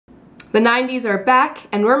The 90s are back,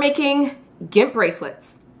 and we're making Gimp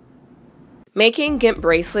bracelets. Making Gimp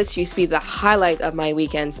bracelets used to be the highlight of my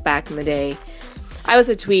weekends back in the day. I was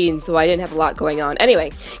a tween, so I didn't have a lot going on.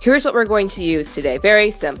 Anyway, here's what we're going to use today.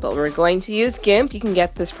 Very simple. We're going to use Gimp. You can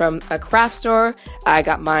get this from a craft store. I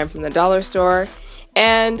got mine from the dollar store.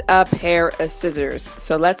 And a pair of scissors.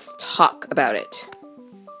 So let's talk about it.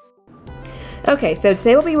 Okay, so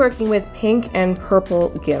today we'll be working with pink and purple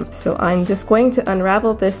Gimp. So I'm just going to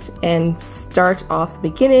unravel this and start off the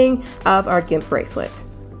beginning of our Gimp bracelet.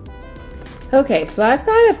 Okay, so I've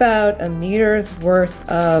got about a meter's worth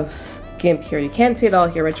of Gimp here. You can't see it all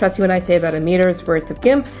here, but trust me when I say about a meter's worth of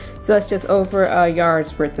Gimp, so that's just over a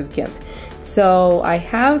yard's worth of Gimp. So I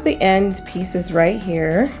have the end pieces right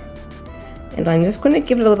here, and I'm just going to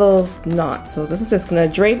give it a little knot. So this is just going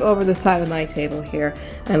to drape over the side of my table here,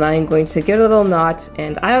 and I'm going to give it a little knot,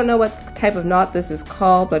 and I don't know what type of knot this is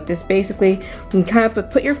called, but just basically you can kind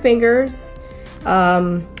of put your fingers,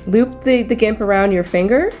 loop the Gimp around your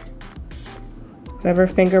finger, whatever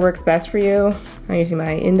finger works best for you. I'm using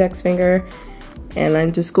my index finger, and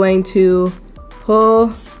I'm just going to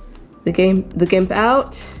pull the Gimp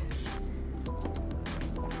out.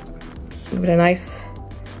 Give it a nice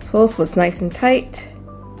pull so it's nice and tight.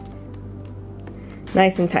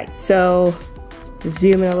 Nice and tight. So just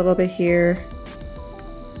zoom in a little bit here.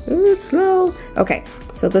 Ooh, slow. Okay,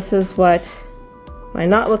 so this is what my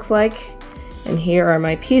knot looks like, and here are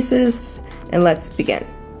my pieces, and let's begin.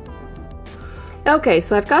 Okay,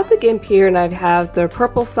 so I've got the Gimp here, and I have the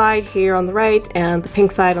purple side here on the right and the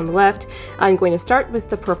pink side on the left. I'm going to start with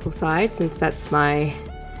the purple side since that's my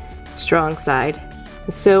strong side.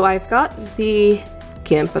 So I've got the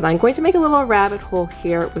Gimp, and I'm going to make a little rabbit hole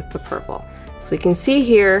here with the purple. So you can see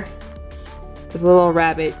here, there's a little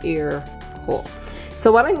rabbit ear hole.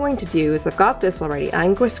 So what I'm going to do is, I've got this already,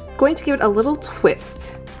 I'm going to give it a little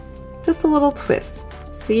twist. Just a little twist.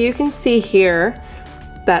 So you can see here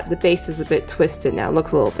that the base is a bit twisted now, it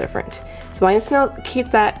looks a little different. So I'm just going to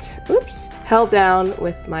keep that, held down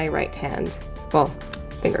with my right hand, well,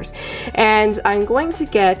 fingers. And I'm going to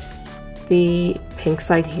get the pink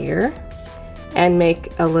side here and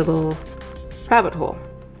make a little rabbit hole,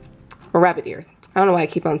 or rabbit ears. I don't know why I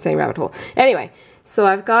keep on saying rabbit hole. Anyway, so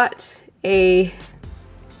I've got a,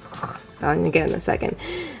 I'm gonna get in a second.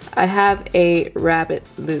 I have a rabbit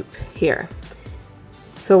loop here.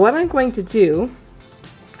 So what I'm going to do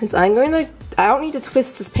is I don't need to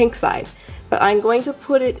twist this pink side, but I'm going to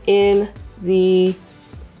put it in the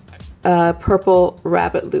purple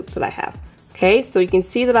rabbit loop that I have. Okay, so you can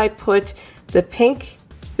see that I put the pink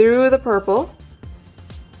through the purple,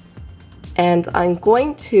 and I'm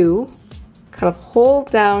going to kind of hold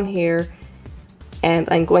down here, and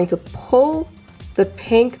I'm going to pull the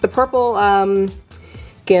purple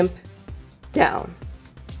Gimp down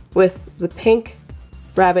with the pink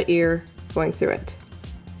rabbit ear going through it.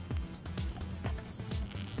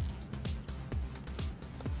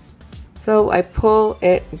 So I pull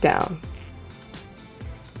it down.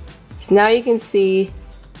 So now you can see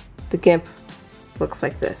the Gimp looks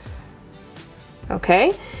like this.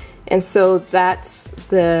 Okay? And so that's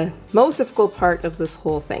the most difficult part of this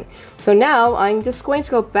whole thing. So now I'm just going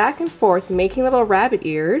to go back and forth making little rabbit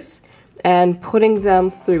ears and putting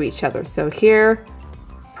them through each other. So here,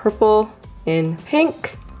 purple in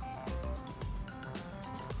pink,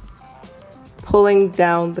 pulling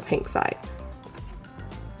down the pink side.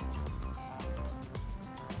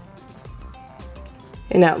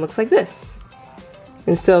 And now it looks like this.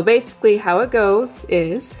 And so basically how it goes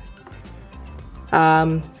is,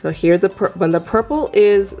 so here when the purple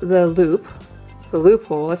is the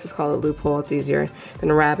loophole, let's just call it a loophole, it's easier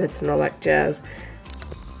than rabbits and all that jazz.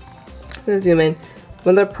 So zoom in.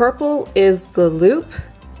 When the purple is the loop,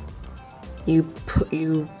 you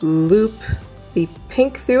loop the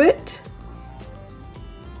pink through it,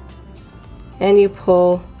 and you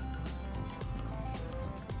pull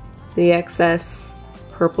the excess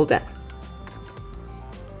purple down.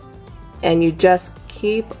 And you just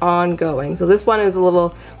keep on going. So this one is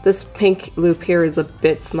this pink loop here is a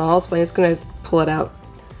bit small, so I'm just gonna pull it out.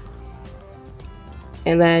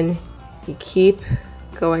 And then you keep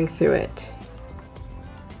going through it.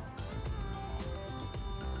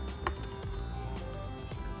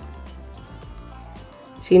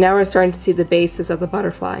 See, now we're starting to see the basis of the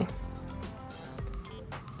butterfly.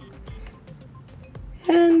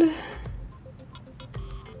 And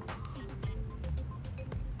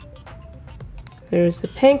there's the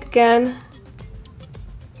pink again,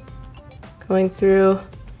 going through,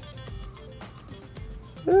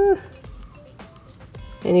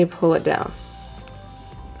 and you pull it down.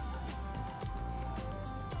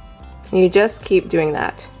 And you just keep doing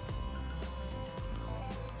that.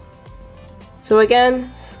 So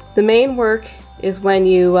again, the main work is when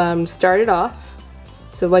you start it off.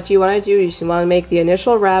 So what you want to do is you want to make the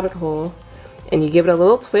initial rabbit hole, and you give it a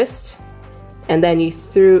little twist, and then you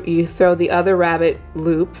throw the other rabbit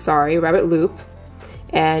loop,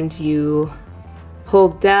 and you pull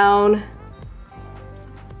down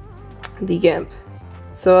the gimp.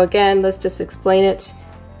 So again, let's just explain it.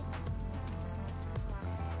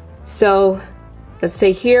 So let's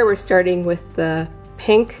say here we're starting with the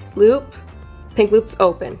pink loop. Pink loop's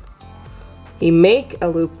open. You make a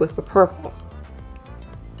loop with the purple.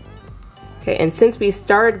 Okay, and since we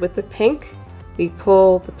started with the pink, we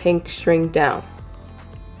pull the pink string down.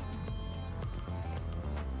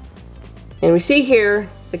 And we see here,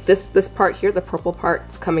 like this part here, the purple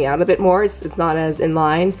part's coming out a bit more. It's not as in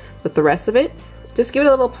line with the rest of it. Just give it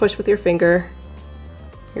a little push with your finger,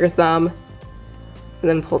 your thumb, and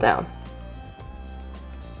then pull down.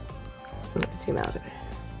 Let me zoom out a bit.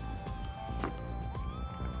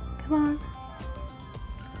 Come on.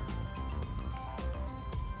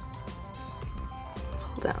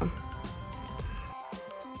 Pull down.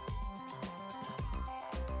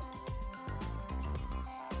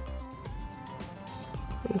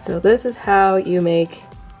 And so this is how you make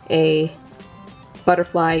a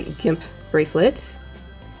butterfly gimp bracelet.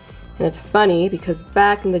 And it's funny because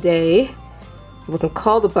back in the day, it wasn't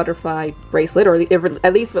called a butterfly bracelet, or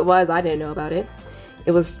at least if it was, I didn't know about it.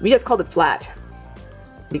 We just called it flat,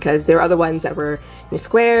 because there are other ones that were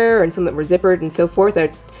square and some that were zippered and so forth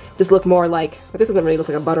that just look more like, well, this doesn't really look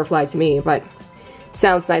like a butterfly to me, but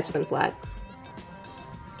sounds nicer than flat.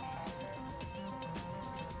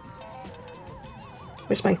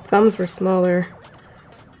 Wish my thumbs were smaller.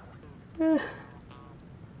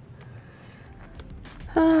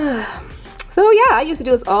 So yeah, I used to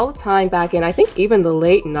do this all the time back in, I think, even the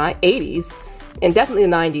late 80s, and definitely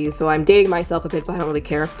the 90s, so I'm dating myself a bit, but I don't really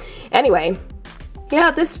care. Anyway,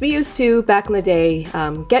 yeah, we used to, back in the day,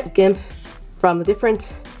 get gimp from the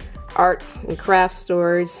different arts and craft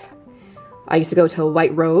stores. I used to go to a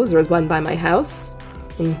White Rose. There was one by my house,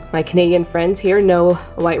 and my Canadian friends here know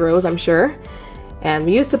a White Rose, I'm sure. And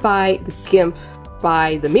we used to buy the gimp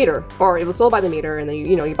by the meter, or it was sold by the meter, and then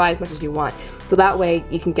you buy as much as you want. So that way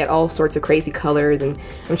you can get all sorts of crazy colors, and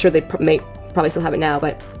I'm sure they probably still have it now,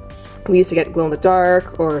 but we used to get glow in the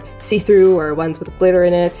dark, or see-through, or ones with glitter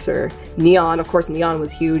in it, or neon. Of course, neon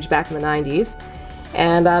was huge back in the 90s.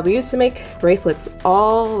 And we used to make bracelets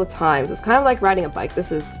all the time. So it's kind of like riding a bike.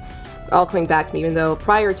 This is all coming back to me, even though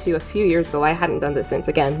prior to a few years ago, I hadn't done this since,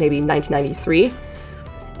 again, maybe 1993.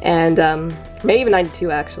 And maybe even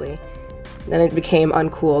 92 actually. Then it became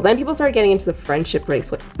uncool. Then people started getting into the friendship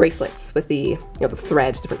bracelets with the the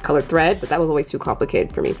thread, different colored thread, but that was always too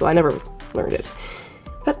complicated for me, so I never learned it.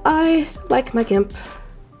 But I still like my gimp.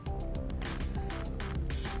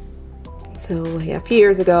 So yeah, a few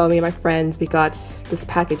years ago, me and my friends, we got this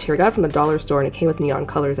package here. I got it from the dollar store, and it came with neon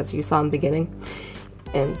colors, as you saw in the beginning.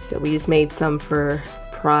 And so we just made some for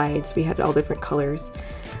Pride. So we had all different colors.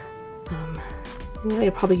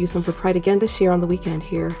 I'll probably use some for Pride again this year on the weekend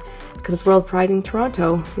here, because it's World Pride in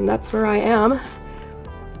Toronto, and that's where I am.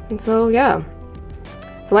 And so yeah.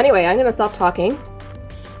 So anyway, I'm gonna stop talking,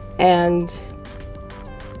 and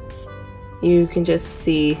you can just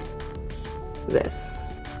see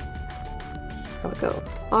this, how it goes.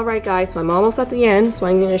 Alright guys, so I'm almost at the end, so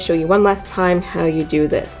I'm going to show you one last time how you do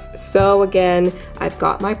this. So again, I've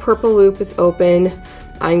got my purple loop, it's open.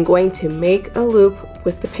 I'm going to make a loop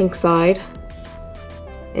with the pink side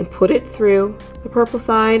and put it through the purple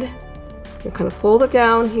side and kind of hold it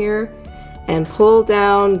down here and pull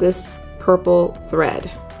down this purple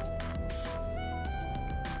thread.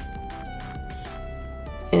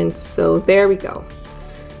 And so there we go.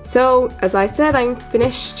 So as I said, I'm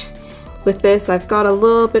finished with this. I've got a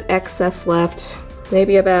little bit excess left,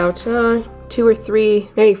 maybe about 2 or 3,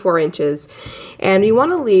 maybe 4 inches. And we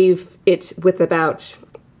want to leave it with about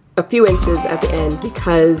a few inches at the end,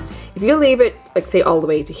 because if you leave it, like say all the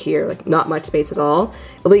way to here, like not much space at all,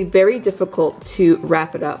 it'll be very difficult to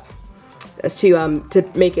wrap it up, to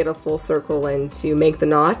make it a full circle and to make the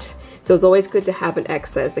knot. So it's always good to have an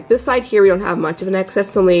excess. Like this side here, we don't have much of an excess.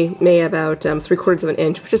 It's only maybe about 3/4 of an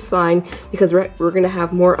inch, which is fine because we're going to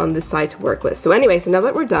have more on this side to work with. So anyway, so now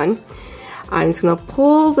that we're done, I'm just going to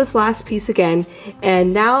pull this last piece again,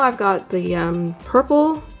 and now I've got the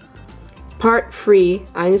purple part free.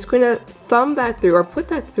 I'm just going to thumb that through, or put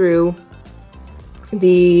that through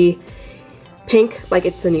the pink like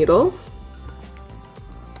it's a needle,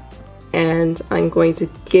 and I'm going to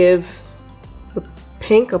give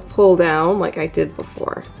pink a pull down like I did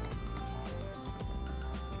before.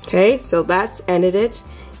 Okay, so that's ended it,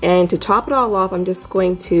 and to top it all off, I'm just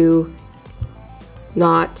going to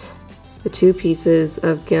knot the two pieces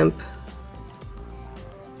of Gimp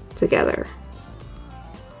together.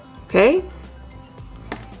 Okay?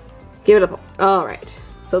 Give it a pull. Alright.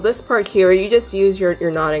 So this part here, you just use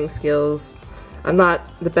your knotting skills. I'm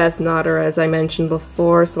not the best knotter, as I mentioned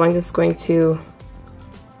before, so I'm just going to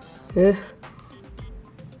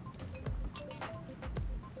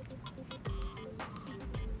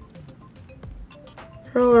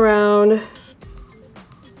roll around.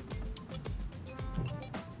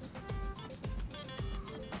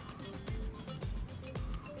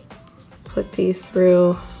 Put these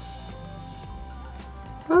through.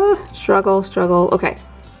 Struggle, struggle. Okay.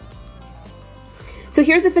 So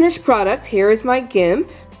here's the finished product. Here is my Gimp,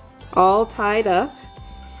 all tied up.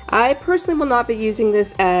 I personally will not be using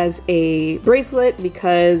this as a bracelet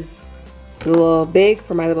because it's a little big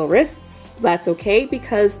for my little wrists. That's okay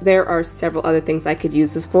because there are several other things I could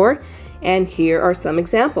use this for, and here are some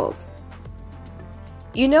examples.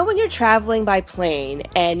 You know when you're traveling by plane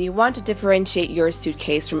and you want to differentiate your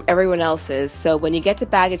suitcase from everyone else's, so when you get to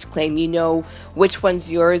baggage claim you know which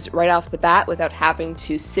one's yours right off the bat without having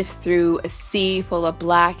to sift through a sea full of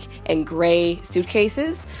black and gray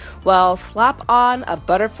suitcases? Well, slap on a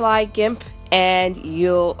butterfly Gimp and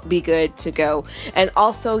you'll be good to go. And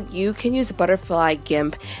also you can use a butterfly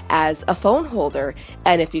Gimp as a phone holder,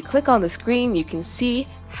 and if you click on the screen you can see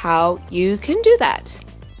how you can do that.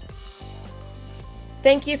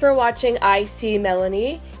 Thank you for watching I See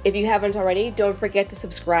Melanie. If you haven't already, don't forget to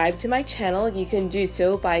subscribe to my channel. You can do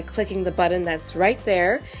so by clicking the button that's right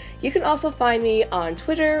there. You can also find me on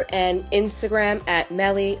Twitter and Instagram at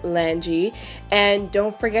mellylangy. And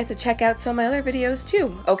don't forget to check out some of my other videos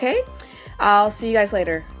too, okay? I'll see you guys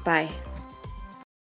later. Bye.